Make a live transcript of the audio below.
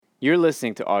You're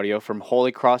listening to audio from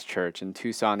Holy Cross Church in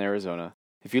Tucson, Arizona.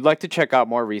 If you'd like to check out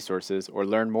more resources or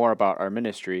learn more about our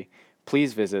ministry,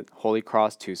 please visit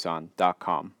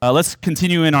holycrosstucson.com. Let's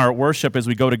continue in our worship as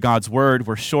we go to God's Word.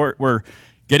 We're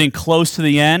getting close to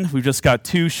the end. We've just got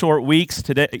 2 short weeks,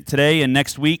 today and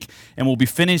next week, and we'll be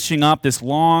finishing up this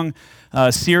long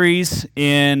series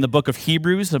in the book of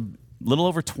Hebrews, a little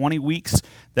over 20 weeks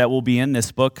that we'll be in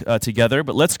this book together.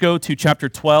 But let's go to chapter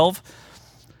 12,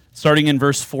 starting in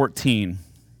verse 14.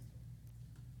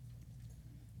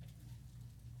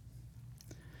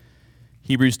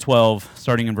 Hebrews 12,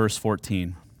 starting in verse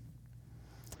 14.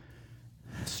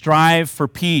 Strive for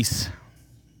peace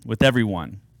with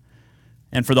everyone,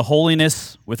 and for the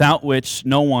holiness without which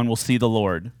no one will see the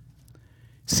Lord.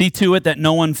 See to it that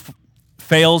no one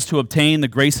fails to obtain the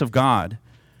grace of God,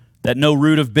 that no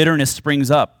root of bitterness springs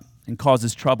up and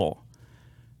causes trouble,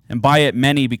 and by it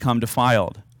many become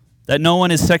defiled. That no one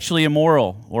is sexually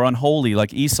immoral or unholy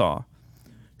like Esau,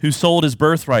 who sold his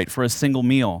birthright for a single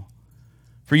meal.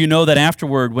 For you know that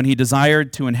afterward, when he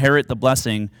desired to inherit the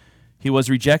blessing, he was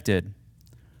rejected.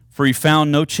 For he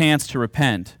found no chance to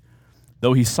repent,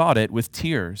 though he sought it with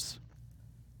tears.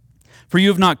 For you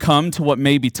have not come to what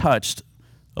may be touched,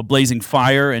 a blazing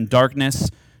fire and darkness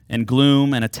and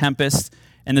gloom and a tempest,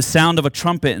 and the sound of a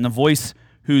trumpet and a voice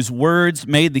whose words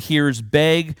made the hearers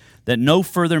beg that no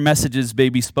further messages may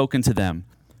be spoken to them,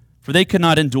 for they could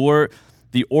not endure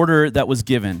the order that was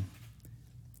given.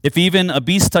 If even a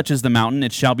beast touches the mountain,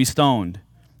 it shall be stoned.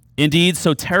 Indeed,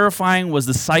 so terrifying was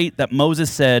the sight that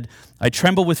Moses said, I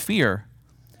tremble with fear.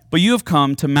 But you have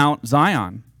come to Mount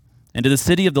Zion, and to the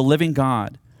city of the living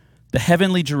God, the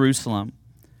heavenly Jerusalem,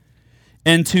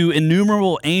 and to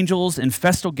innumerable angels in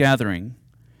festal gathering,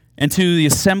 and to the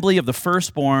assembly of the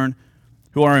firstborn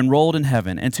who are enrolled in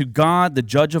heaven, and to God, the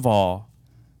judge of all,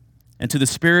 and to the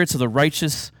spirits of the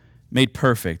righteous made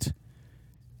perfect,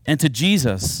 and to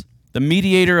Jesus, the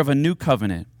mediator of a new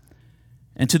covenant,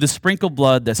 and to the sprinkled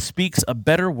blood that speaks a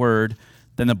better word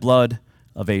than the blood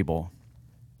of Abel.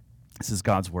 This is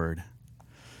God's word.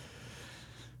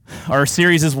 Our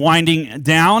series is winding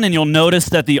down, and you'll notice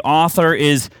that the author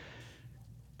is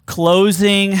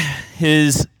closing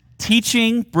his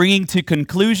teaching, bringing to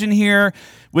conclusion here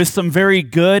with some very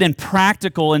good and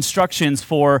practical instructions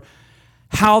for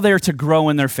how they're to grow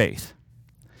in their faith.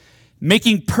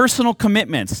 Making personal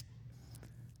commitments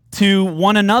to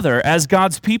one another as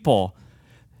God's people.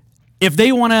 If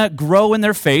they want to grow in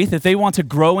their faith, if they want to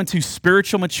grow into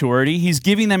spiritual maturity, he's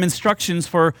giving them instructions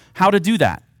for how to do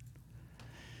that.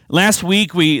 Last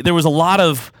week, there was a lot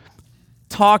of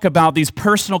talk about these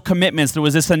personal commitments. There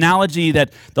was this analogy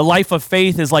that the life of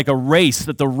faith is like a race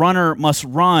that the runner must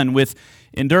run with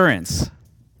endurance,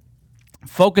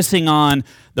 focusing on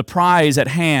the prize at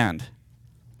hand.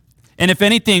 And if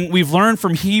anything, we've learned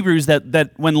from Hebrews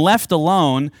that when left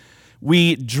alone,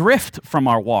 we drift from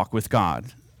our walk with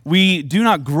God. We do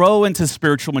not grow into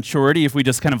spiritual maturity if we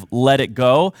just kind of let it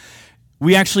go.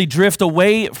 We actually drift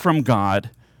away from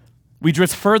God. We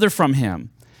drift further from Him.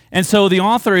 And so the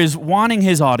author is wanting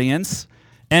his audience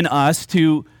and us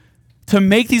to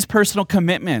make these personal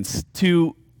commitments,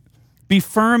 to be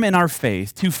firm in our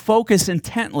faith, to focus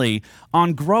intently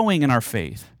on growing in our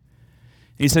faith.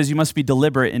 He says you must be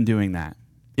deliberate in doing that.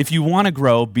 If you want to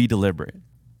grow, be deliberate.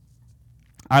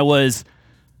 I was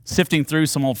sifting through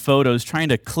some old photos, trying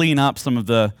to clean up some of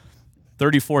the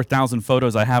 34,000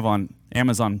 photos I have on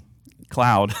Amazon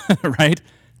Cloud, right?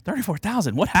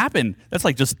 34,000, what happened? That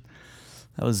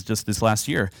was just this last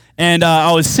year. And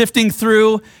I was sifting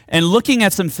through and looking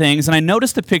at some things, and I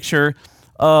noticed a picture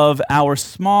of our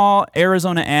small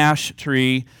Arizona ash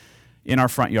tree in our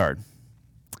front yard.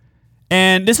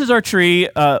 And this is our tree.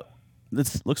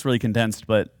 This looks really condensed,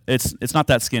 but it's not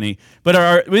that skinny.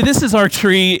 But this is our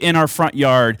tree in our front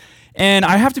yard. And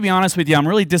I have to be honest with you, I'm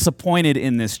really disappointed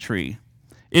in this tree.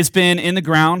 It's been in the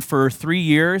ground for 3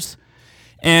 years,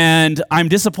 and I'm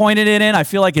disappointed in it. I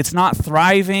feel like it's not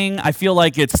thriving. I feel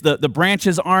like the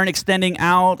branches aren't extending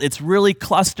out. It's really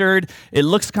clustered. It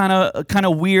looks kind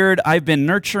of weird. I've been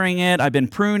nurturing it. I've been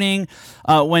pruning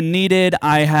when needed.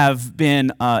 I have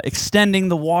been extending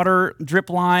the water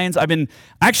drip lines. I've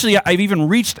even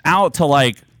reached out to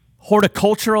like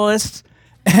horticulturalists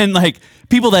and like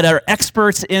people that are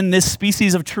experts in this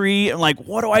species of tree. And like,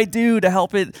 what do I do to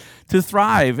help it to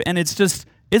thrive? And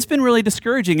it's been really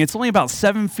discouraging. It's only about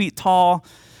 7 feet tall.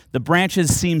 The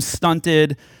branches seem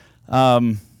stunted.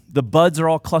 The buds are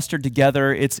all clustered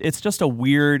together. It's just a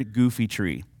weird, goofy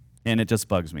tree, and it just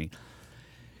bugs me.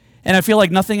 And I feel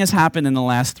like nothing has happened in the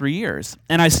last 3 years.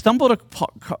 And I stumbled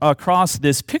across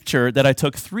this picture that I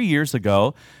took 3 years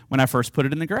ago when I first put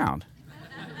it in the ground.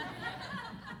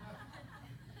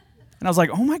 And I was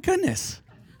like, oh my goodness.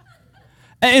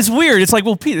 And it's weird. It's like,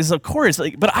 well, Pete, this is a chorus.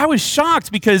 But I was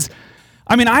shocked because,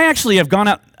 I actually have gone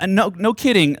out, and no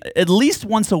kidding, at least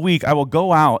once a week I will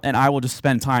go out and I will just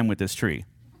spend time with this tree.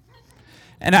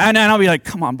 And I'll be like,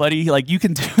 come on, buddy, like you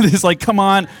can do this, like come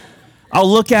on. I'll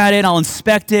look at it, I'll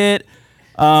inspect it.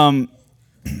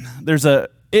 There's a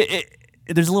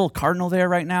little cardinal there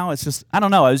right now. It's just, I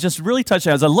don't know, I was just really touched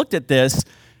as I looked at this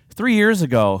 3 years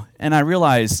ago and I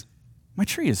realized my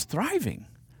tree is thriving.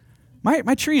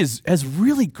 My tree has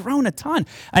really grown a ton.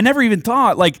 I never even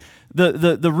thought, like,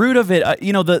 the root of it,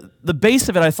 the base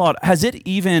of it, I thought, has it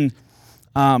even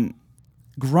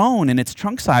grown in its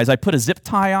trunk size? I put a zip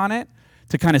tie on it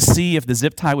to kind of see if the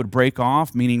zip tie would break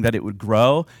off, meaning that it would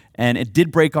grow. And it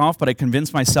did break off, but I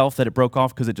convinced myself that it broke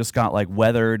off because it just got, like,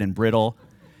 weathered and brittle.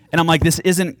 And I'm like,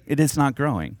 it is not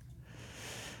growing.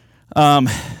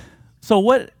 So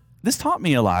what, this taught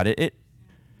me a lot.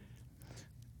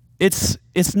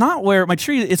 It's not where my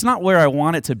tree, it's not where I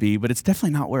want it to be, but it's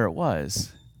definitely not where it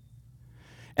was.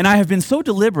 And I have been so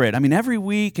deliberate. Every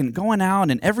week and going out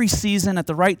and every season at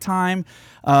the right time.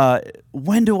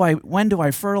 When do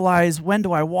I fertilize? When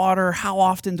do I water? How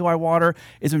often do I water?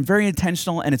 It's been very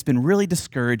intentional and it's been really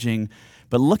discouraging.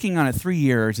 But looking on it 3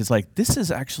 years, it's like,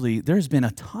 there's been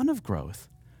a ton of growth.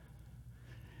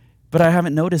 But I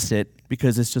haven't noticed it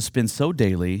because it's just been so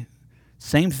daily,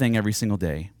 same thing every single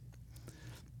day.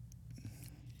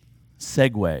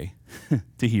 Segue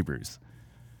to Hebrews.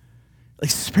 Like,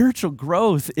 spiritual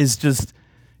growth is just,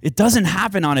 it doesn't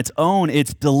happen on its own.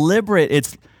 It's deliberate.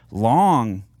 It's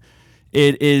long.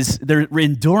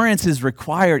 Endurance is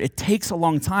required. It takes a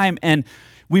long time, and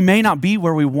we may not be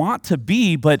where we want to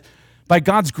be, but by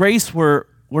God's grace, we're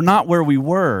not where we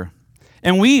were.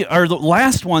 And we are the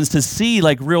last ones to see,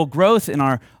 like, real growth in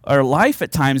our life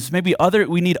at times. Maybe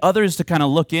we need others to kind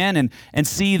of look in and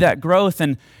see that growth.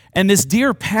 And this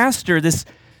dear pastor, this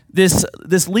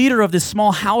leader of this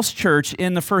small house church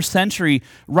in the first century,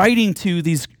 writing to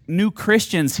these new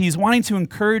Christians, he's wanting to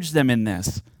encourage them in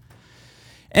this.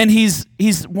 And he's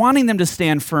wanting them to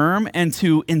stand firm and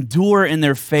to endure in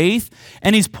their faith.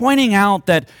 And he's pointing out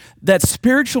that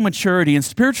spiritual maturity and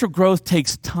spiritual growth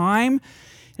takes time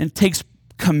and takes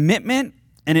commitment,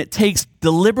 and it takes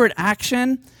deliberate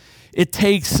action. It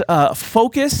takes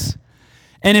focus.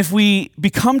 And if we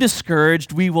become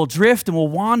discouraged, we will drift and we'll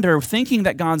wander thinking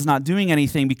that God's not doing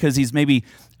anything because he's maybe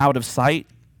out of sight.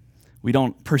 We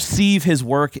don't perceive his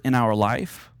work in our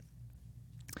life.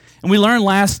 And we learned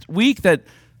last week that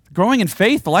growing in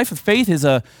faith, the life of faith is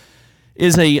a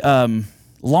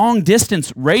long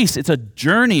distance race. It's a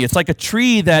journey. It's like a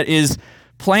tree that is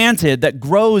planted, that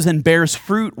grows and bears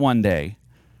fruit one day.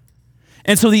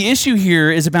 And so the issue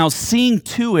here is about seeing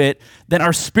to it that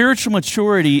our spiritual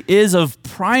maturity is of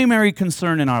primary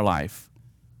concern in our life,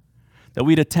 that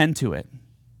we'd attend to it.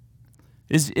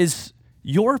 Is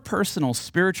your personal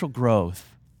spiritual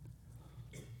growth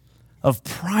of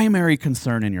primary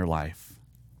concern in your life?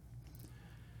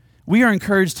 We are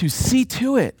encouraged to see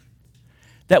to it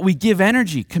that we give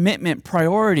energy, commitment,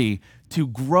 priority to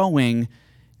growing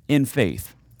in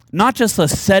faith. Not just a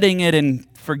setting it and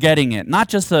forgetting it, not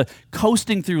just a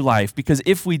coasting through life, because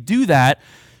if we do that,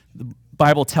 the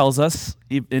Bible tells us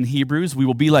in Hebrews, we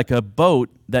will be like a boat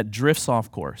that drifts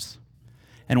off course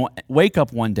and wake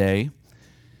up one day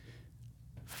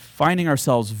finding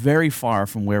ourselves very far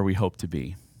from where we hope to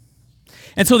be.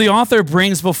 And so the author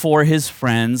brings before his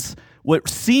friends what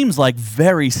seems like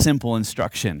very simple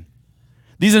instruction.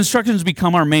 These instructions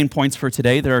become our main points for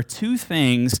today. There are two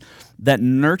things that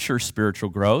nurture spiritual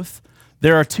growth.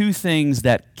 There are two things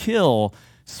that kill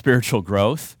spiritual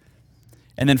growth.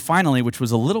 And then finally, which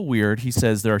was a little weird, he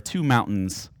says there are two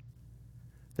mountains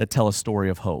that tell a story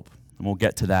of hope. And we'll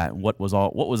get to that, what was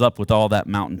up with all that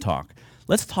mountain talk.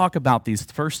 Let's talk about these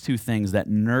first two things that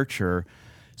nurture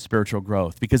spiritual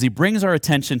growth, because he brings our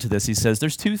attention to this. He says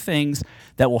there's two things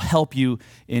that will help you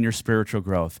in your spiritual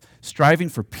growth: striving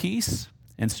for peace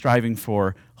and striving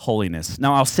for holiness.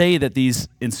 Now, I'll say that these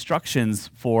instructions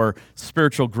for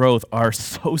spiritual growth are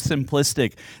so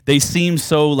simplistic. They seem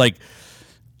so, like,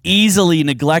 easily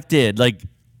neglected. Like,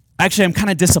 actually, I'm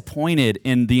kind of disappointed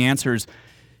in the answers.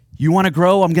 You want to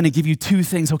grow? I'm going to give you two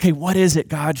things. Okay, what is it,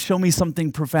 God? Show me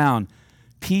something profound.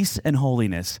 Peace and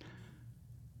holiness.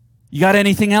 You got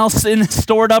anything else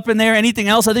stored up in there? Anything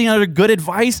else? I think other good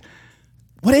advice?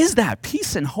 What is that?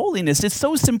 Peace and holiness. It's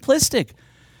so simplistic.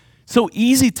 So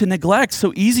easy to neglect,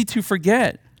 so easy to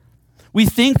forget. We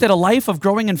think that a life of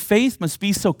growing in faith must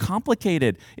be so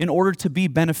complicated in order to be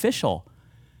beneficial.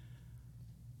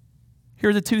 Here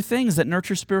are the two things that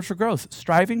nurture spiritual growth: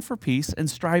 striving for peace and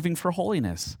striving for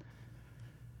holiness.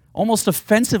 almost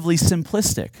offensively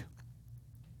simplistic.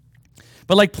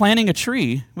 But like planting a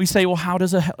tree, we say, well, how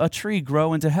does a tree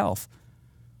grow into health?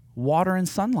 Water and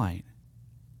sunlight.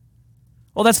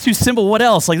 Well, that's too simple. What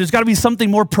else? Like, there's got to be something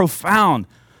more profound.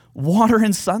 Water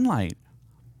and sunlight.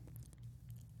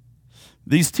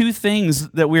 These two things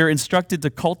that we're instructed to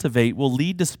cultivate will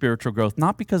lead to spiritual growth,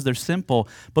 not because they're simple,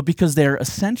 but because they're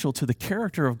essential to the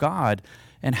character of God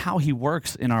and how he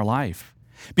works in our life.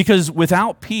 Because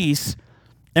without peace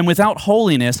and without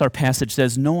holiness, our passage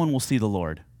says, no one will see the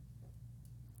Lord.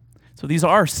 So these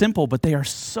are simple, but they are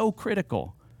so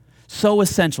critical, so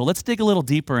essential. Let's dig a little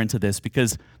deeper into this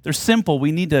because they're simple.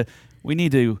 We need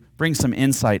to bring some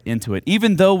insight into it.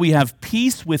 Even though we have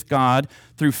peace with God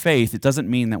through faith, it doesn't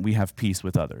mean that we have peace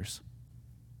with others.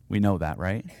 We know that,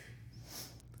 right?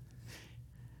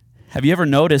 Have you ever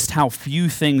noticed how few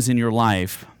things in your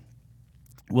life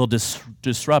will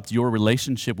disrupt your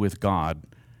relationship with God,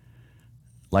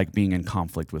 like being in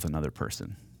conflict with another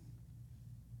person?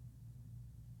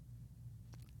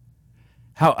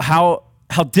 How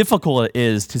difficult it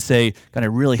is to say, God, I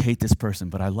really hate this person,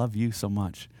 but I love you so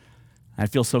much. I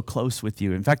feel so close with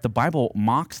you. In fact, the Bible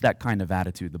mocks that kind of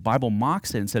attitude. The Bible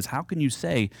mocks it and says, how can you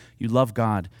say you love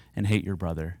God and hate your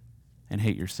brother and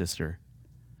hate your sister?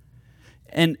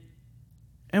 And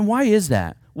why is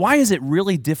that? Why is it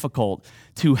really difficult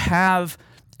to have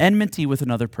enmity with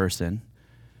another person,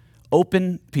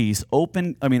 open peace,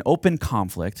 open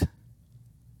conflict,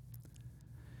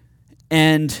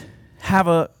 and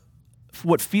have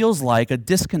what feels like a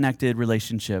disconnected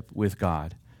relationship with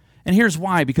God? And here's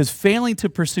why. Because failing to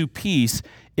pursue peace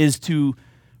is to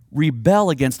rebel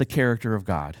against the character of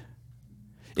God.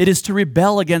 It is to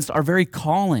rebel against our very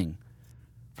calling,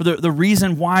 for the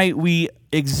reason why we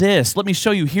exist. Let me show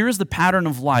you. Here's the pattern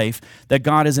of life that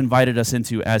God has invited us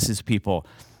into as his people.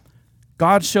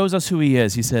 God shows us who he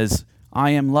is. He says,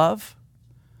 I am love.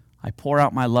 I pour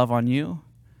out my love on you.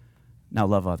 Now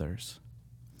love others.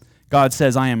 God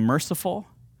says, I am merciful.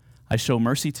 I show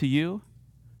mercy to you.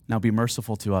 Now be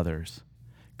merciful to others.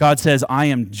 God says, I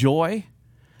am joy.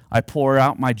 I pour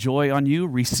out my joy on you.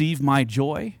 Receive my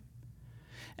joy.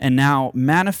 And now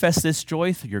manifest this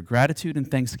joy through your gratitude and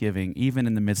thanksgiving, even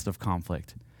in the midst of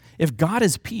conflict. If God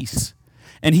is peace,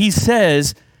 and he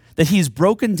says that he's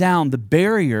broken down the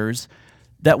barriers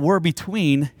that were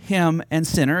between him and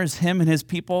sinners, him and his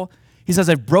people, he says,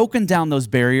 I've broken down those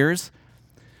barriers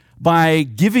by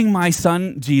giving my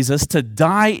son Jesus to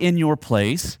die in your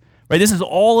place. Right, this is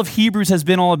all of Hebrews has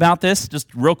been all about this.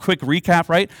 Just real quick recap,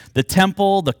 right? The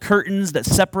temple, the curtains that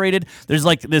separated. There's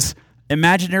like this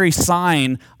imaginary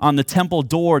sign on the temple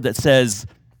door that says,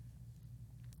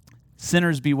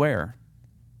 sinners beware.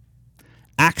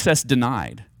 Access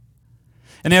denied.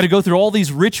 And they had to go through all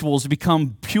these rituals to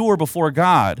become pure before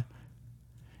God.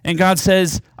 And God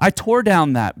says, I tore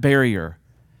down that barrier.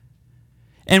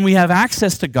 And we have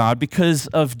access to God because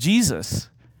of Jesus,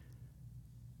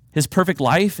 his perfect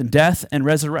life and death and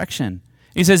resurrection.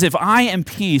 He says, if I am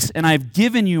peace and I've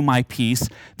given you my peace,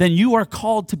 then you are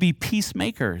called to be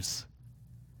peacemakers.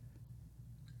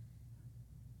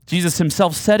 Jesus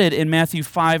himself said it in Matthew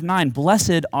 5:9,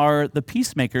 blessed are the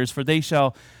peacemakers, for they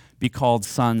shall be called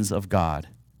sons of God.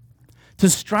 To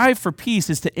strive for peace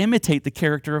is to imitate the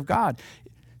character of God.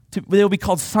 They will be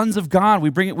called sons of God.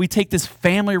 We take this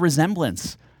family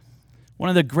resemblance. One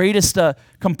of the greatest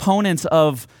components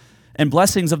of and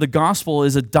blessings of the gospel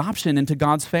is adoption into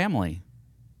God's family.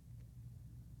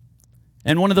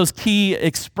 And one of those key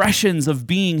expressions of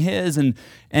being his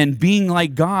and being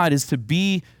like God is to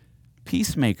be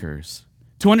peacemakers.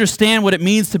 To understand what it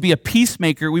means to be a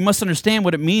peacemaker, we must understand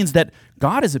what it means that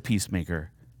God is a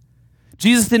peacemaker.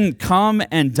 Jesus didn't come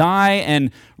and die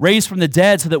and raise from the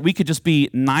dead so that we could just be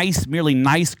nice, merely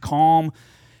nice, calm,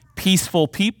 peaceful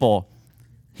people.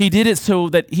 He did it so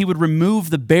that he would remove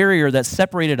the barrier that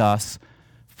separated us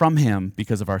from him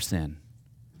because of our sin.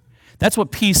 That's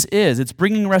what peace is. It's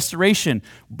bringing restoration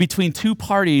between two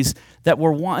parties that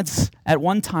were once, at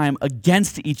one time,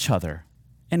 against each other.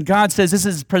 And God says, this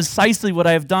is precisely what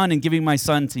I have done in giving my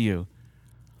son to you.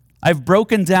 I've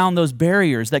broken down those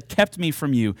barriers that kept me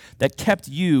from you, that kept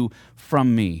you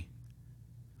from me.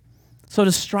 So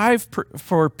to strive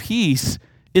for peace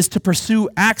is to pursue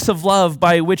acts of love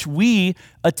by which we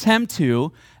attempt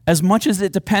to, as much as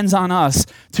it depends on us,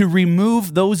 to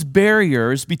remove those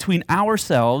barriers between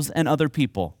ourselves and other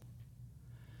people.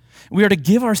 We are to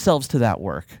give ourselves to that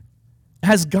work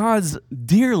as God's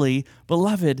dearly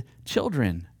beloved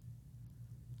children.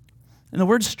 And the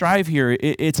word strive here,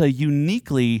 it's a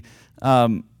uniquely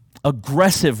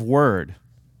aggressive word.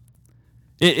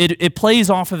 It plays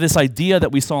off of this idea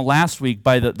that we saw last week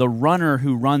by the runner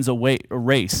who runs a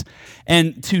race.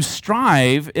 And to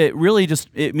strive, it really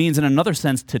it means in another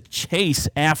sense to chase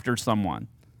after someone.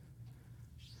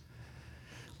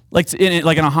 Like in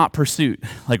a hot pursuit,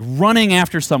 like running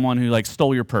after someone who like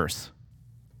stole your purse.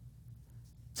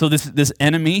 So this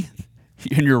enemy,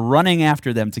 and you're running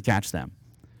after them to catch them.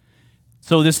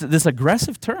 So this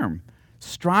aggressive term,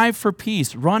 strive for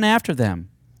peace, run after them.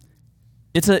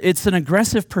 It's an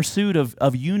aggressive pursuit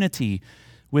of unity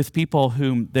with people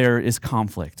whom there is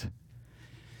conflict.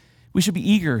 We should be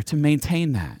eager to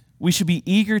maintain that. We should be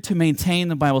eager to maintain,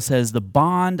 the Bible says, the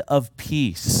bond of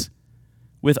peace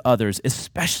with others,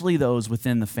 especially those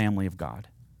within the family of God.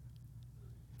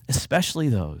 Especially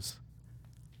those.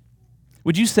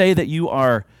 Would you say that you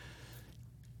are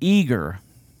eager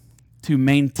to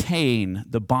maintain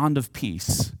the bond of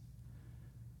peace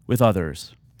with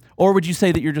others? Or would you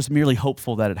say that you're just merely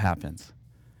hopeful that it happens?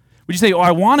 Would you say,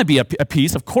 I want to be at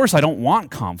peace? Of course, I don't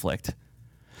want conflict.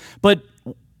 But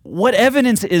what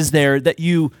evidence is there that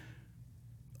you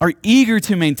are eager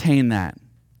to maintain that?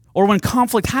 Or when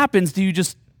conflict happens, do you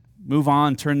just move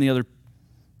on, turn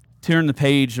the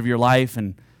page of your life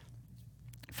and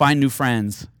find new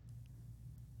friends?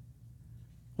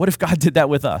 What if God did that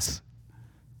with us?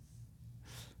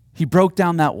 He broke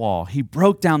down that wall. He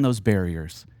broke down those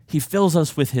barriers. He fills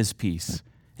us with his peace,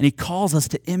 and he calls us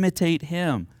to imitate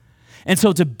him. And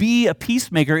so to be a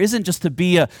peacemaker isn't just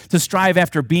to strive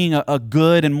after being a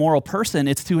good and moral person.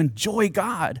 It's to enjoy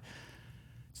God.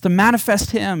 It's to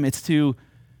manifest him. It's to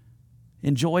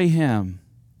enjoy him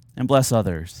and bless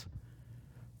others.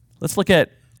 Let's look at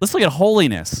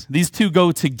holiness. These two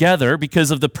go together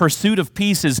because of the pursuit of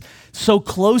peace is so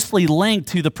closely linked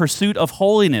to the pursuit of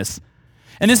holiness.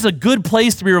 And this is a good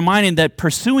place to be reminded that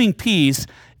pursuing peace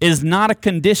is not a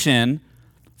condition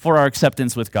for our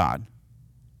acceptance with God.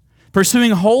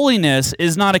 Pursuing holiness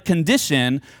is not a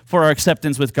condition for our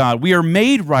acceptance with God. We are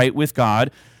made right with God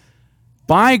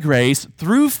by grace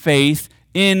through faith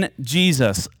in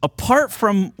Jesus, apart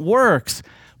from works.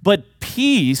 But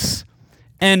peace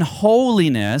and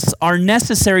holiness are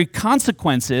necessary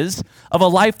consequences of a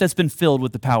life that's been filled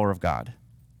with the power of God.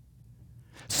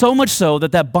 So much so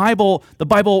that the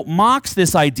Bible mocks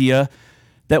this idea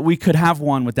that we could have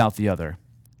one without the other,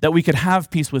 that we could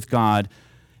have peace with God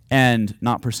and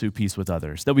not pursue peace with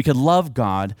others, that we could love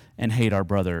God and hate our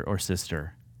brother or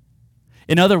sister.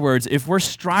 In other words, if we're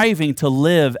striving to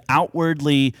live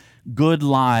outwardly good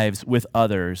lives with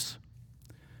others,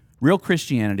 real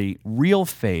Christianity, real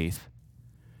faith,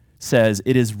 says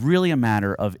it is really a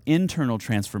matter of internal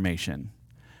transformation,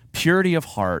 purity of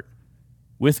heart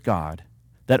with God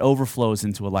that overflows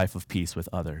into a life of peace with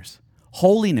others.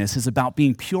 Holiness is about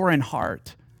being pure in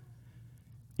heart.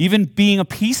 Even being a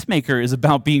peacemaker is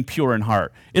about being pure in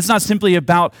heart. It's not simply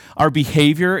about our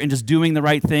behavior and just doing the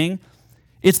right thing.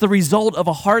 It's the result of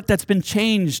a heart that's been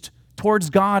changed towards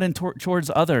God and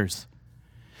towards others.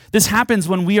 This happens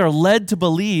when we are led to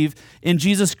believe in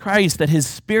Jesus Christ, that his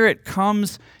Spirit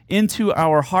comes into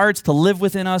our hearts to live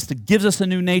within us, to gives us a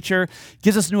new nature,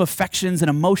 gives us new affections and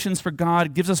emotions for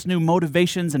God, gives us new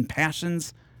motivations and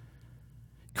passions,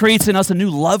 creates in us a new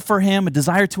love for him, a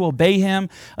desire to obey him,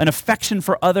 an affection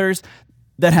for others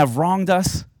that have wronged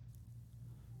us.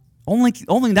 Only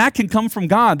that can come from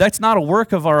God. That's not a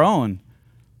work of our own.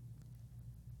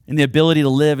 And the ability to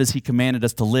live as he commanded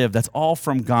us to live, that's all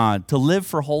from God. To live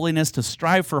for holiness, to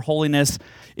strive for holiness,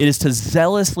 it is to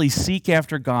zealously seek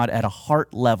after God at a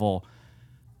heart level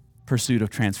pursuit of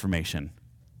transformation.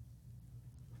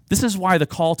 This is why the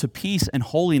call to peace and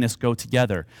holiness go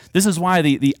together. This is why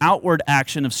the outward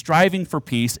action of striving for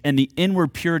peace and the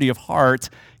inward purity of heart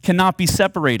cannot be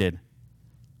separated.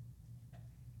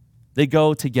 They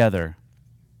go together.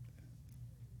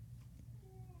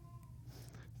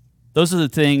 Those are the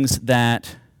things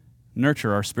that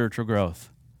nurture our spiritual growth.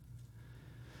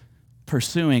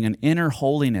 Pursuing an inner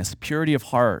holiness, purity of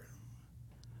heart,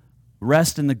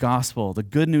 rest in the gospel, the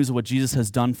good news of what Jesus has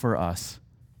done for us,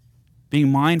 being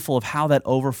mindful of how that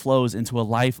overflows into a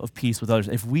life of peace with others.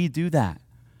 If we do that,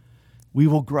 we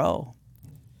will grow.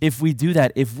 If we do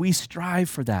that, if we strive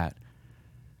for that,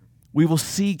 we will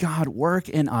see God work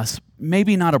in us,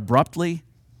 maybe not abruptly,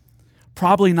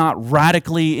 probably not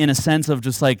radically in a sense of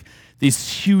just like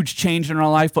this huge change in our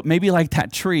life, but maybe like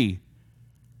that tree.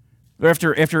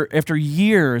 After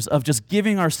years of just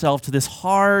giving ourselves to this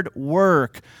hard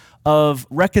work of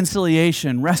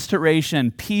reconciliation,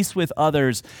 restoration, peace with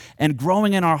others, and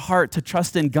growing in our heart to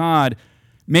trust in God,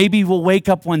 maybe we'll wake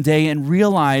up one day and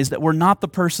realize that we're not the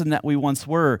person that we once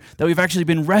were, that we've actually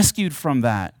been rescued from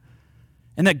that,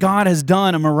 and that God has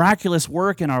done a miraculous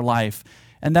work in our life,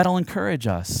 And that'll encourage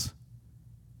us.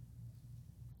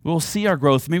 We'll see our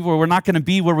growth. Maybe we're not going to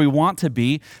be where we want to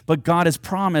be, but God has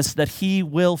promised that he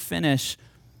will finish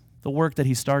the work that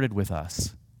he started with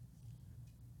us.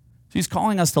 So he's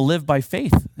calling us to live by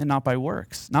faith and not by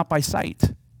works, not by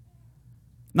sight.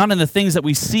 Not in the things that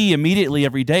we see immediately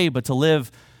every day, but to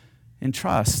live in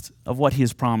trust of what he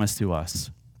has promised to us.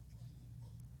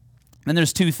 And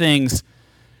there's two things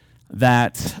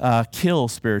that kill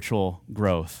spiritual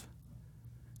growth.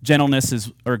 Gentleness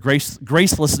is, or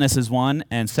gracelessness is one,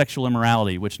 and sexual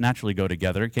immorality, which naturally go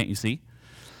together. Can't you see?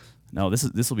 No,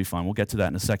 this will be fun. We'll get to that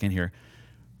in a second here.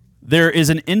 There is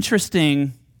an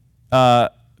interesting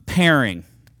pairing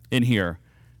in here.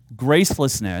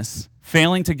 Gracelessness,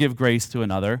 failing to give grace to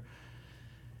another,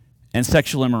 and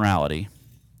sexual immorality.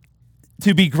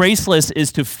 To be graceless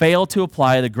is to fail to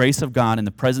apply the grace of God in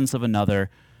the presence of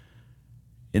another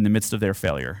in the midst of their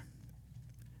failure.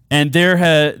 And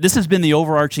this has been the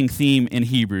overarching theme in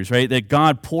Hebrews, right? That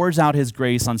God pours out his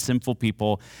grace on sinful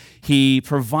people. He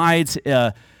provides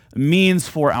means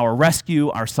for our rescue,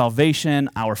 our salvation,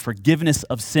 our forgiveness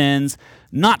of sins,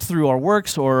 not through our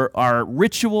works or our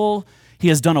ritual. He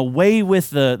has done away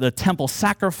with the temple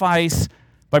sacrifice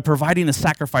by providing the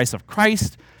sacrifice of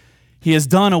Christ. He has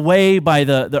done away by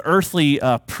the earthly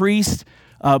priest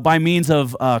by means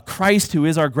of Christ, who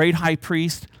is our great high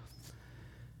priest.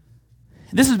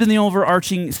 This has been the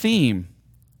overarching theme.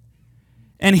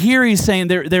 And here he's saying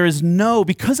there is no,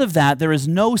 because of that, there is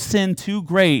no sin too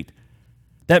great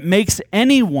that makes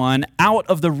anyone out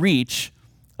of the reach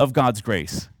of God's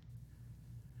grace.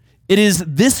 It is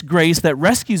this grace that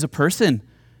rescues a person,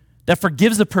 that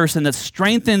forgives a person, that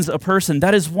strengthens a person.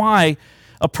 That is why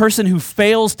a person who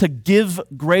fails to give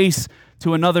grace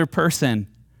to another person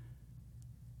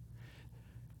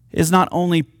is not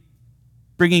only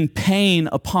bringing pain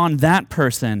upon that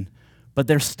person, but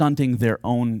they're stunting their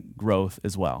own growth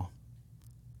as well.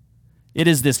 It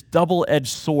is this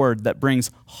double-edged sword that brings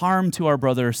harm to our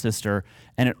brother or sister,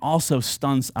 and it also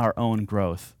stunts our own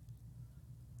growth.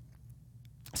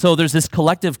 So there's this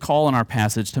collective call in our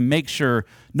passage to make sure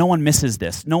no one misses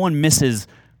this. No one misses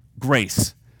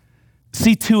grace.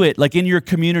 See to it, like in your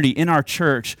community, in our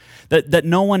church, that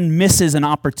no one misses an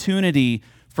opportunity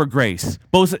for grace,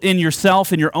 both in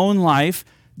yourself, in your own life.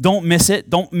 Don't miss it.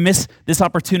 Don't miss this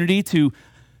opportunity to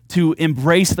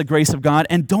embrace the grace of God,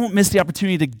 and don't miss the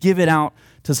opportunity to give it out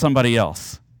to somebody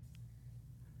else.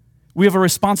 We have a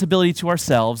responsibility to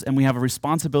ourselves, and we have a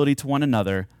responsibility to one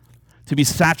another to be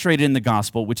saturated in the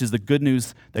gospel, which is the good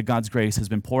news that God's grace has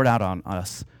been poured out on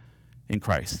us in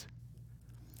Christ.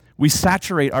 We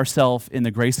saturate ourselves in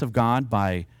the grace of God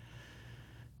by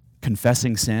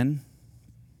confessing sin.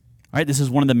 Right? This is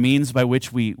one of the means by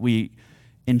which we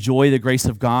enjoy the grace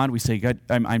of God. We say, God,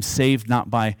 I'm saved not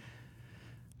by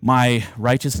my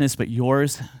righteousness, but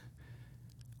yours.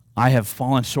 I have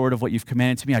fallen short of what you've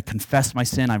commanded to me. I confess my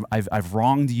sin. I've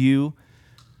wronged you.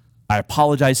 I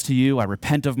apologize to you. I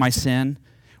repent of my sin.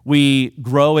 We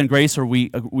grow in grace, or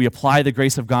we apply the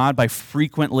grace of God by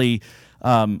frequently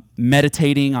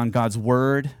meditating on God's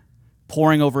word,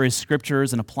 poring over his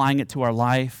scriptures and applying it to our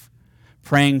life,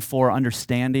 praying for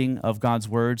understanding of God's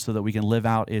word so that we can live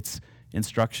out its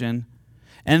instruction.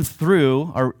 And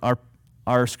through,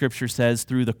 our scripture says,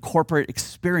 through the corporate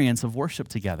experience of worship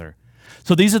together.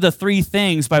 So these are the three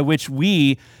things by which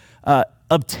we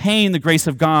obtain the grace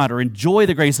of God, or enjoy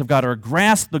the grace of God, or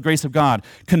grasp the grace of God: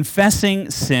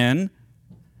 confessing sin,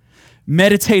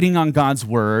 meditating on God's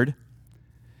word,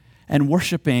 and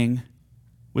worshiping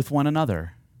with one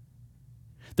another.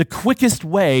 The quickest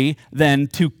way, then,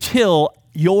 to kill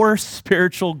your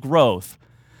spiritual growth: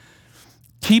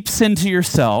 keep sin to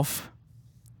yourself,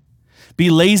 be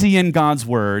lazy in God's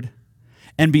word,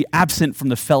 and be absent from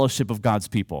the fellowship of God's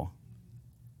people.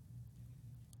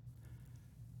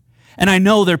 And I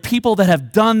know there are people that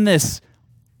have done this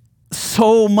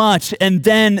so much, and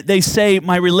then they say,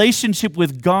 my relationship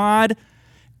with God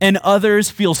and others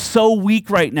feels so weak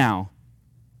right now.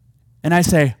 And I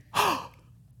say, oh.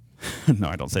 No,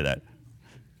 I don't say that.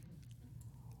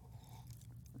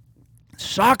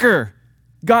 Shocker.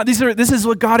 God, this is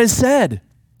what God has said.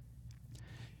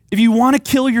 If you want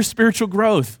to kill your spiritual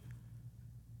growth,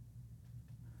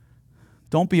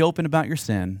 don't be open about your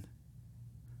sin.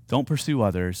 Don't pursue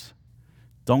others.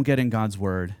 Don't get in God's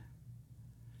word.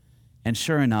 And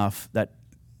sure enough, that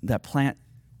plant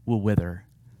will wither.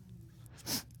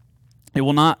 It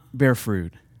will not bear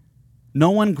fruit.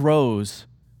 No one grows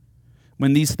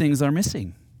when these things are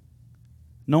missing.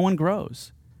 No one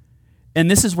grows. And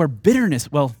this is where bitterness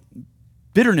grows. Do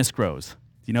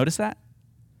you notice that?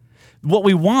 What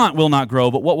we want will not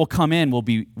grow, but what will come in will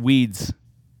be weeds.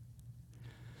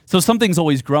 So something's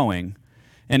always growing.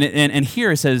 And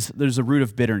here it says there's a root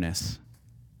of bitterness.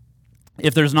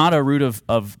 If there's not a root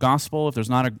of gospel, if there's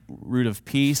not a root of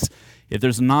peace, if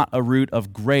there's not a root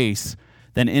of grace,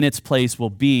 then in its place will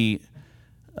be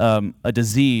a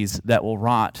disease that will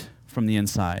rot from the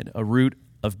inside, a root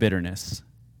of bitterness.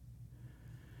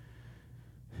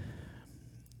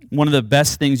 One of the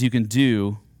best things you can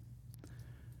do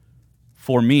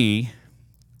for me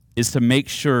is to make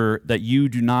sure that you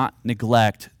do not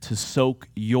neglect to soak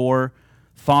your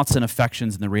thoughts and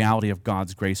affections in the reality of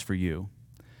God's grace for you.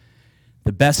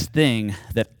 The best thing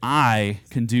that I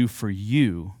can do for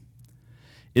you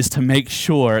is to make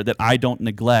sure that I don't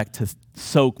neglect to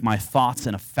soak my thoughts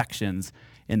and affections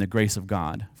in the grace of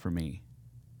God for me.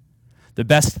 The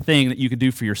best thing that you can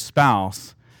do for your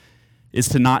spouse is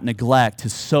to not neglect to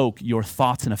soak your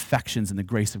thoughts and affections in the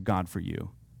grace of God for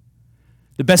you.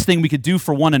 The best thing we could do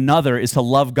for one another is to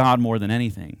love God more than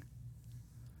anything.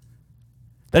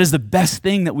 That is the best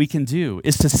thing that we can do,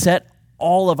 is to set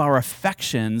all of our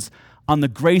affections on the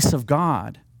grace of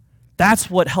God. That's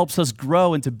what helps us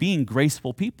grow into being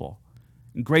graceful people,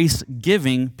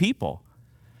 grace-giving people.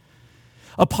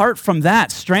 Apart from that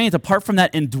strength, apart from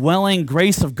that indwelling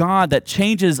grace of God that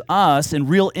changes us in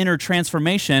real inner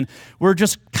transformation, we're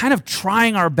just kind of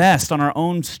trying our best on our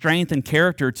own strength and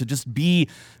character to just be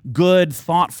good,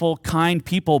 thoughtful, kind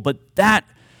people, but that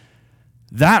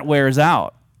wears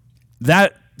out.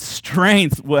 That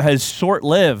strength is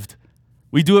short-lived.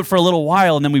 We do it for a little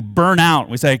while and then we burn out.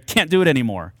 We say, I can't do it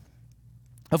anymore.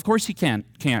 Of course you can't.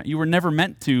 You were never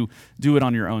meant to do it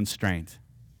on your own strength.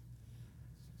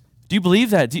 Do you believe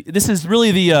that? This is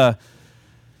really the,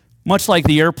 much like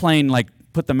the airplane, like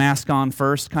put the mask on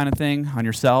first kind of thing on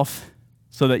yourself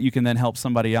so that you can then help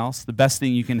somebody else. The best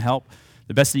thing you can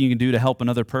do to help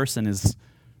another person is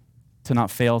to not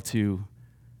fail to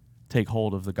take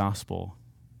hold of the gospel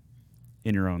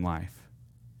in your own life.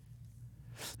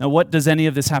 Now, what does any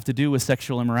of this have to do with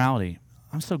sexual immorality?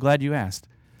 I'm so glad you asked.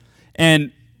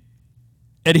 And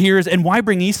why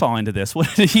bring Esau into this? What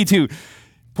did he do?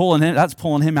 That's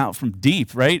pulling him out from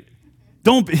deep, right?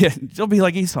 Don't be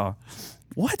like Esau.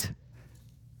 What?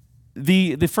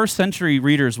 The first century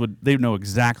readers they know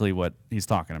exactly what he's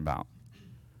talking about.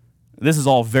 This is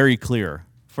all very clear.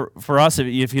 For us,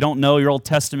 if you don't know your Old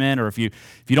Testament, or if you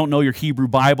don't know your Hebrew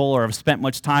Bible, or have spent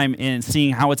much time in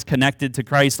seeing how it's connected to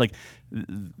Christ, like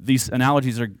these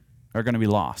analogies are going to be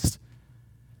lost.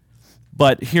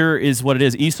 But here is what it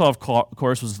is. Esau, of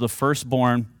course, was the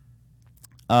firstborn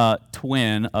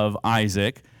twin of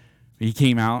Isaac. He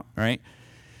came out, right?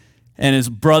 And his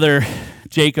brother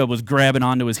Jacob was grabbing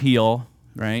onto his heel,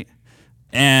 right?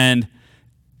 And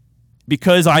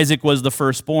because Isaac was the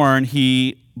firstborn,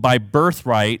 he, by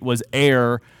birthright, was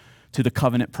heir to the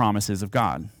covenant promises of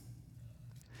God.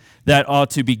 That ought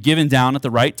to be given down at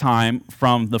the right time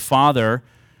from the father,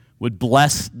 would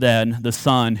bless then the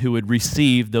son who would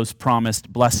receive those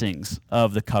promised blessings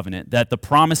of the covenant. That the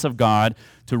promise of God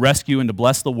to rescue and to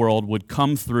bless the world would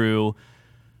come through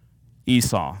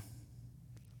Esau.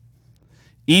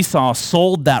 Esau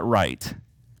sold that right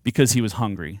because he was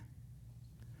hungry.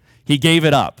 He gave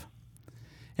it up.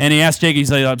 And he asked Jacob, he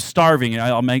said, I'm starving.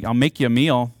 I'll make you a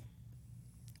meal.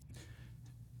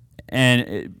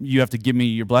 And you have to give me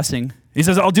your blessing. He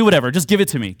says, I'll do whatever. Just give it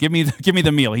to me. Give me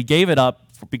the meal. He gave it up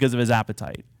because of his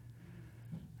appetite.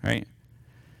 Right?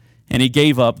 And he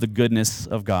gave up the goodness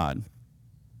of God.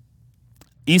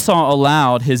 Esau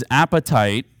allowed his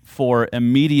appetite for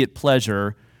immediate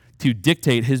pleasure to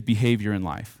dictate his behavior in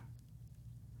life,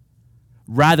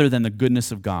 rather than the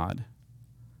goodness of God,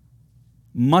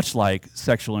 much like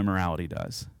sexual immorality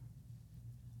does.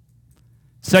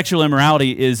 Sexual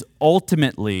immorality is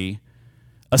ultimately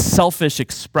a selfish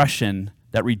expression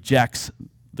that rejects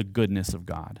the goodness of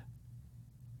God.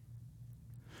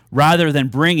 Rather than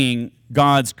bringing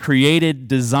God's created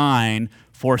design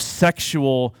for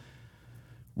sexual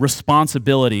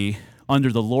responsibility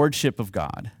under the lordship of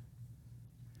God,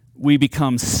 we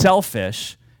become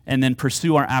selfish and then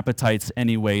pursue our appetites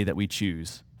any way that we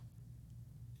choose.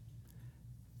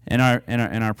 And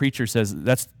our preacher says,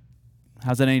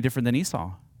 how's that any different than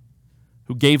Esau,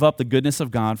 who gave up the goodness of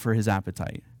God for his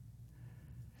appetite?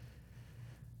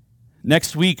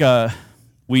 Next week,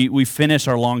 we finish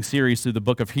our long series through the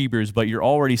book of Hebrews, but you're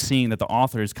already seeing that the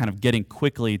author is kind of getting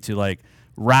quickly to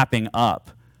wrapping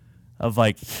up of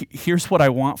here's what I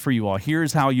want for you all.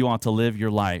 Here's how you ought to live your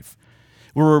life.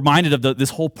 We're reminded of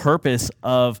this whole purpose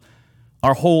of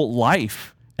our whole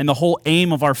life. And the whole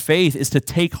aim of our faith is to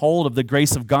take hold of the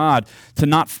grace of God, to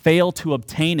not fail to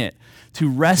obtain it, to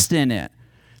rest in it,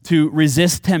 to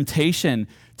resist temptation,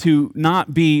 to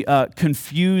not be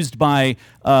confused by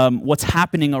what's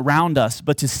happening around us,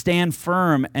 but to stand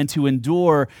firm and to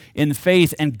endure in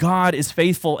faith. And God is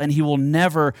faithful, and he will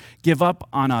never give up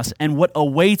on us. And what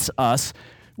awaits us,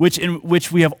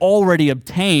 which we have already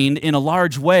obtained in a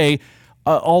large way,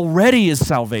 already is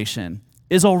salvation,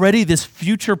 is already this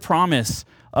future promise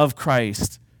of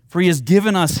Christ. For he has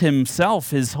given us himself,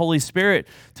 his Holy Spirit,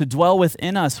 to dwell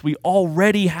within us. We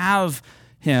already have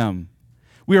him.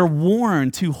 We are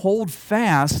warned to hold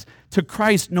fast to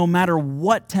Christ no matter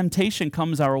what temptation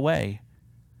comes our way.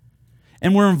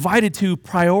 And we're invited to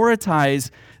prioritize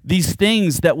these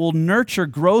things that will nurture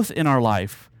growth in our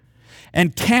life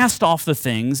and cast off the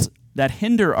things that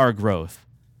hinder our growth.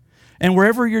 And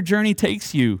wherever your journey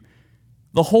takes you,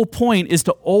 the whole point is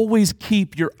to always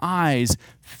keep your eyes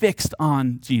fixed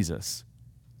on Jesus.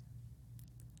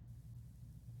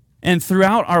 And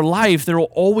throughout our life, there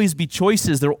will always be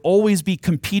choices. There will always be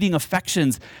competing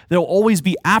affections. There will always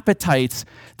be appetites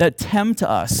that tempt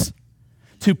us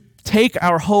to take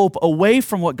our hope away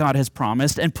from what God has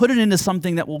promised and put it into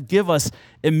something that will give us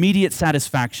immediate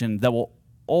satisfaction, that will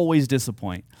always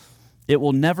disappoint. It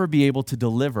will never be able to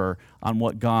deliver on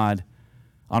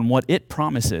what it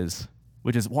promises,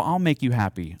 which is, well, I'll make you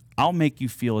happy. I'll make you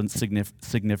feel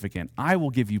significant. I will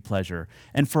give you pleasure.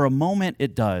 And for a moment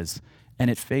it does, and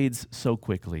it fades so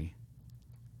quickly.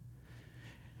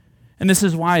 And this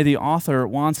is why the author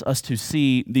wants us to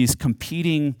see these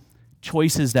competing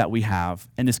choices that we have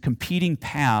and this competing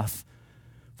path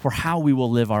for how we will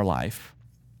live our life.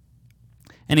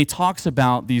 And he talks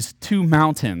about these two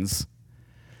mountains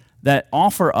that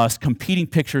offer us competing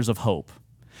pictures of hope.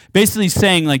 Basically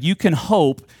saying, like, you can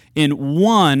hope in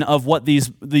one of what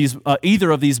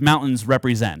either of these mountains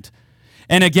represent.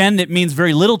 And again, it means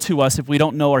very little to us if we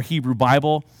don't know our Hebrew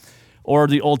Bible or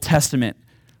the Old Testament.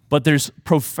 But there's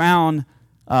profound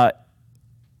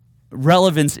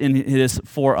relevance in this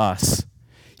for us.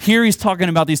 Here he's talking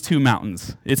about these two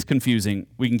mountains. It's confusing.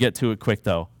 We can get to it quick,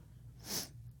 though.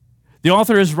 The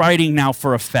author is writing now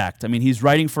for effect. I mean, he's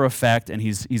writing for effect, and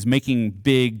he's making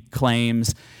big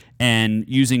claims and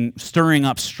stirring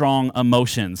up strong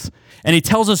emotions. And he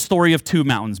tells a story of two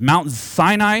mountains, Mount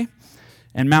Sinai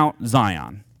and Mount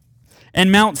Zion.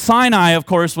 And Mount Sinai, of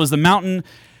course, was the mountain,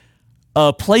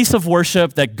 a place of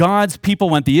worship that God's people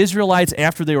went. The Israelites,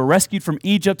 after they were rescued from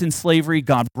Egypt in slavery,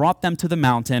 God brought them to the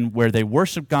mountain where they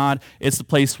worshiped God. It's the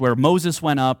place where Moses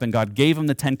went up and God gave him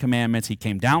the 10 Commandments. He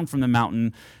came down from the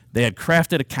mountain. They had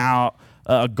crafted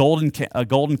a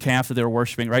golden calf that they were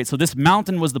worshiping, right? So this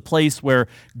mountain was the place where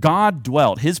God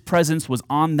dwelt. His presence was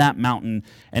on that mountain,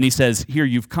 and he says, here,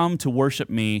 you've come to worship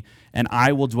me, and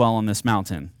I will dwell on this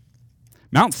mountain.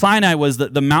 Mount Sinai was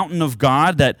the mountain of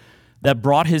God that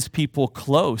brought his people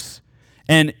close,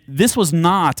 and this was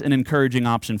not an encouraging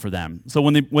option for them. So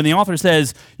when the author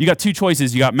says, you got two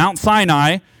choices, you got Mount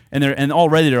Sinai, and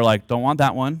already they're like, don't want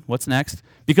that one, what's next?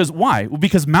 Because why? Well,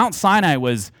 because Mount Sinai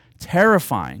was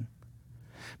terrifying.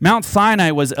 Mount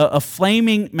Sinai was a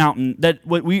flaming mountain that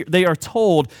they are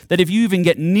told that if you even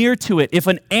get near to it, if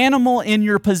an animal in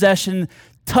your possession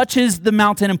touches the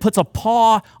mountain and puts a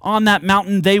paw on that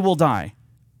mountain, they will die.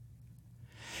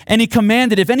 And he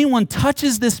commanded, if anyone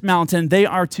touches this mountain, they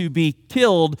are to be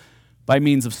killed by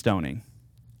means of stoning.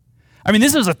 I mean,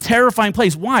 this is a terrifying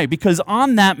place. Why? Because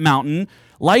on that mountain,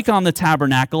 like on the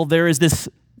tabernacle, there is this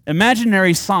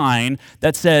imaginary sign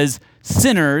that says,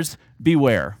 sinners,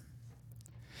 beware.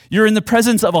 You're in the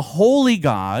presence of a holy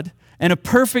God and a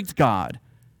perfect God.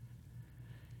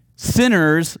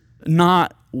 Sinners,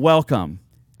 not welcome.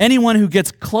 Anyone who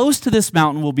gets close to this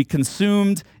mountain will be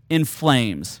consumed in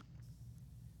flames.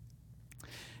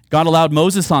 God allowed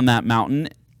Moses on that mountain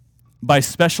by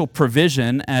special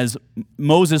provision, as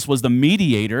Moses was the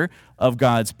mediator of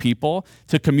God's people,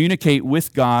 to communicate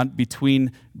with God,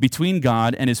 between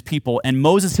God and his people. And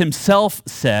Moses himself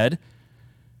said,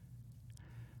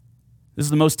 this is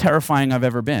the most terrifying I've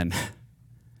ever been.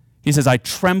 He says, I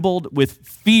trembled with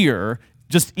fear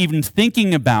just even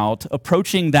thinking about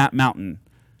approaching that mountain.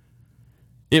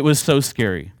 It was so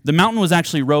scary. The mountain was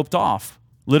actually roped off.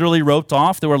 Literally roped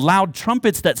off. There were loud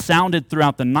trumpets that sounded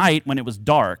throughout the night when it was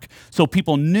dark. So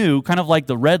people knew, kind of like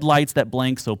the red lights that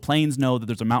blink, so planes know that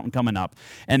there's a mountain coming up.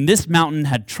 And this mountain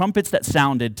had trumpets that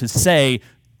sounded to say,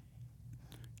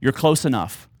 you're close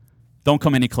enough. Don't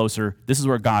come any closer. This is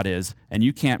where God is, and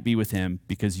you can't be with him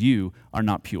because you are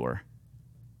not pure.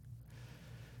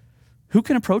 Who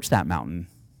can approach that mountain?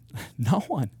 No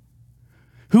one.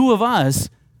 Who of us?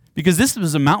 Because this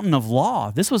was a mountain of law.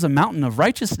 This was a mountain of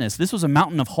righteousness. This was a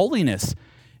mountain of holiness.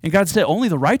 And God said, only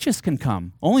the righteous can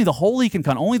come. Only the holy can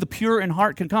come. Only the pure in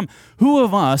heart can come. Who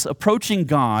of us approaching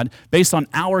God based on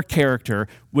our character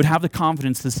would have the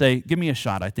confidence to say, give me a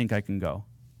shot, I think I can go?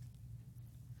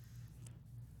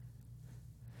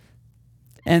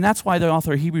 And that's why the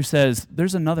author of Hebrews says,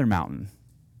 there's another mountain.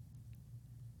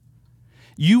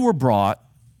 You were brought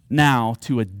now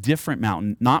to a different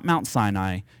mountain, not Mount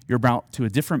Sinai. You're brought to a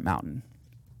different mountain.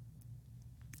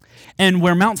 And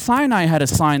where Mount Sinai had a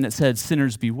sign that said,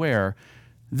 sinners beware,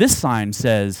 this sign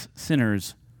says,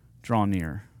 sinners draw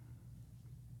near.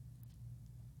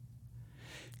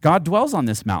 God dwells on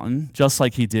this mountain just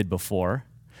like he did before.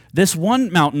 This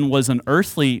one mountain was an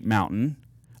earthly mountain,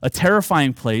 a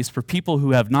terrifying place for people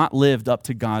who have not lived up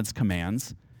to God's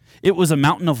commands. It was a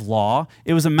mountain of law.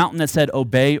 It was a mountain that said,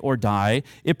 obey or die.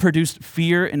 It produced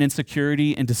fear and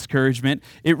insecurity and discouragement.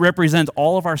 It represents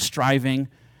all of our striving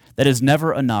that is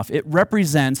never enough. It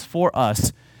represents for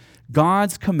us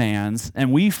God's commands,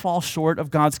 and we fall short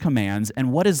of God's commands,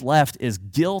 and what is left is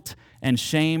guilt and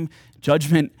shame,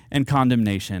 judgment and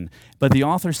condemnation. But the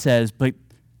author says, but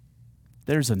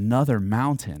there's another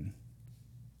mountain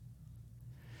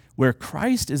where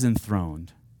Christ is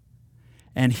enthroned,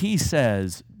 and he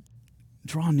says,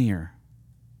 draw near.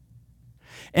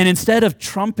 And instead of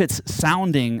trumpets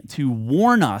sounding to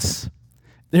warn us,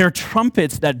 there are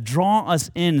trumpets that draw us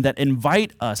in, that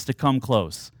invite us to come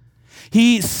close.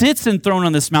 He sits enthroned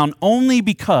on this mountain only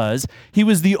because he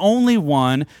was the only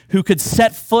one who could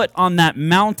set foot on that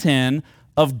mountain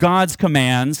of God's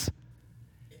commands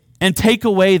and take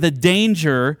away the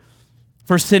danger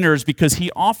for sinners, because he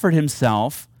offered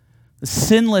himself, the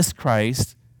sinless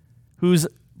Christ, who's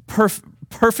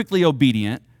perfectly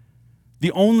obedient,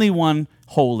 the only one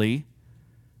holy,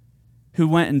 who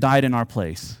went and died in our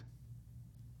place.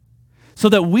 So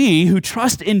that we who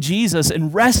trust in Jesus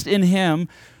and rest in him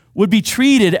would be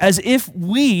treated as if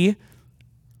we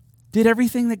did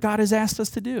everything that God has asked us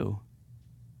to do.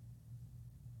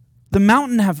 The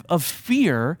mountain of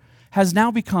fear has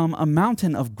now become a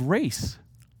mountain of grace.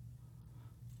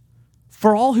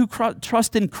 For all who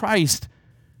trust in Christ,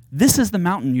 this is the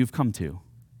mountain you've come to.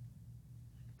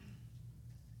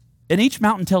 And each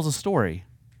mountain tells a story.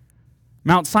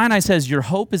 Mount Sinai says, your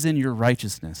hope is in your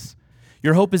righteousness.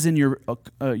 Your hope is in your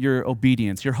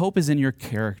obedience. Your hope is in your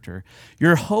character.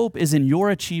 Your hope is in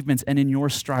your achievements and in your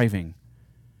striving.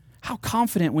 How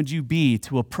confident would you be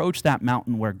to approach that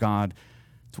mountain where God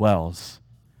dwells?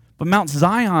 But Mount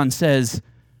Zion says,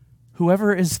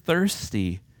 whoever is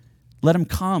thirsty, let him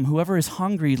come. Whoever is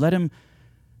hungry, let him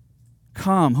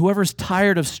come. Whoever is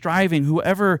tired of striving,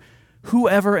 whoever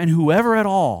at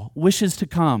all wishes to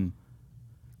come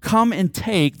and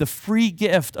take the free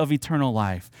gift of eternal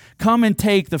life. Come and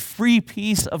take the free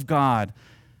peace of God.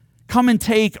 Come and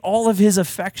take all of his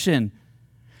affection.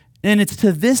 And it's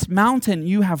to this mountain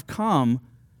you have come,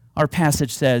 our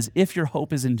passage says, if your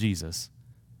hope is in Jesus.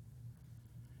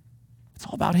 It's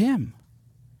all about him.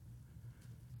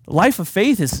 The life of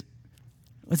faith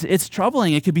it's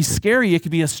troubling. It could be scary. It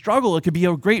could be a struggle. It could be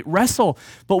a great wrestle.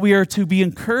 But we are to be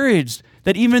encouraged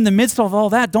that even in the midst of all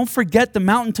that, don't forget the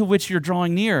mountain to which you're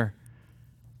drawing near.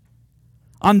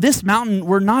 On this mountain,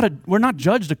 we're not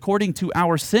judged according to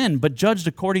our sin, but judged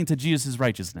according to Jesus'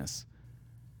 righteousness.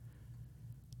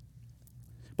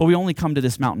 But we only come to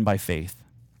this mountain by faith.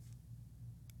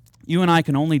 You and I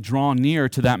can only draw near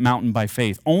to that mountain by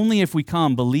faith, only if we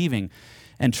come believing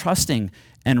and trusting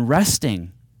and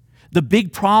resting. The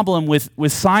big problem with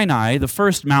Sinai, the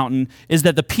first mountain, is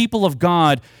that the people of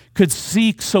God could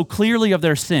see so clearly of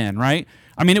their sin, right?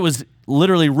 I mean, it was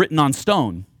literally written on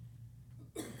stone,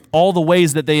 all the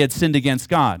ways that they had sinned against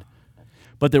God.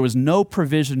 But there was no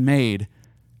provision made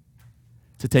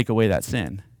to take away that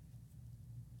sin.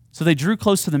 So they drew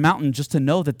close to the mountain just to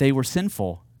know that they were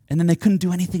sinful, and then they couldn't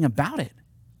do anything about it.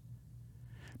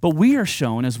 But we are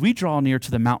shown, as we draw near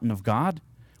to the mountain of God,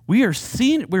 we're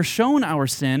shown our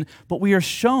sin, but we are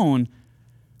shown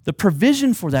the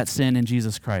provision for that sin in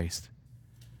Jesus Christ.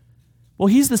 Well,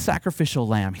 he's the sacrificial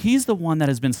lamb. He's the one that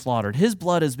has been slaughtered. His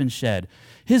blood has been shed.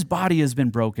 His body has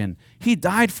been broken. He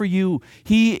died for you.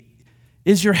 He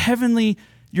is your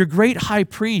great high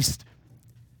priest.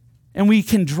 And we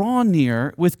can draw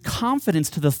near with confidence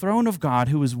to the throne of God,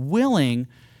 who is willing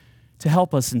to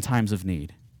help us in times of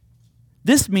need.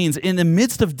 This means in the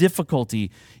midst of difficulty,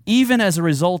 even as a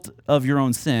result of your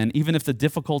own sin, even if the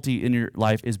difficulty in your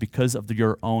life is because of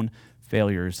your own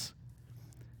failures,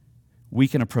 we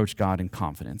can approach God in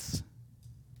confidence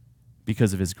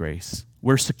because of his grace.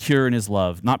 We're secure in his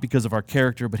love, not because of our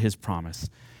character, but his promise.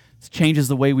 It changes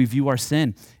the way we view our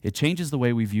sin. It changes the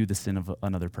way we view the sin of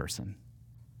another person.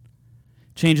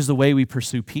 It changes the way we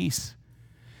pursue peace.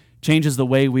 Changes the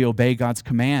way we obey God's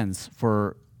commands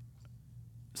for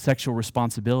sexual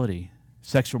responsibility,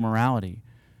 sexual morality,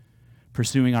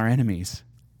 pursuing our enemies,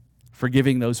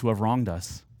 forgiving those who have wronged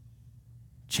us.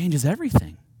 Changes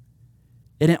everything.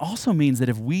 And it also means that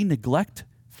if we neglect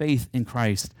faith in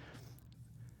Christ,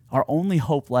 our only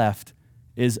hope left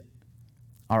is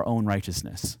our own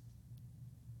righteousness,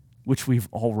 which we've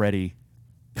already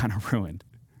kind of ruined.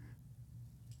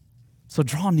 So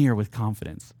draw near with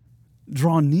confidence.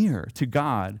 Draw near to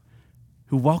God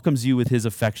who welcomes you with his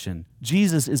affection.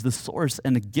 Jesus is the source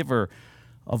and the giver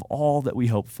of all that we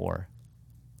hope for.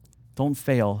 Don't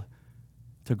fail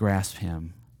to grasp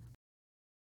him.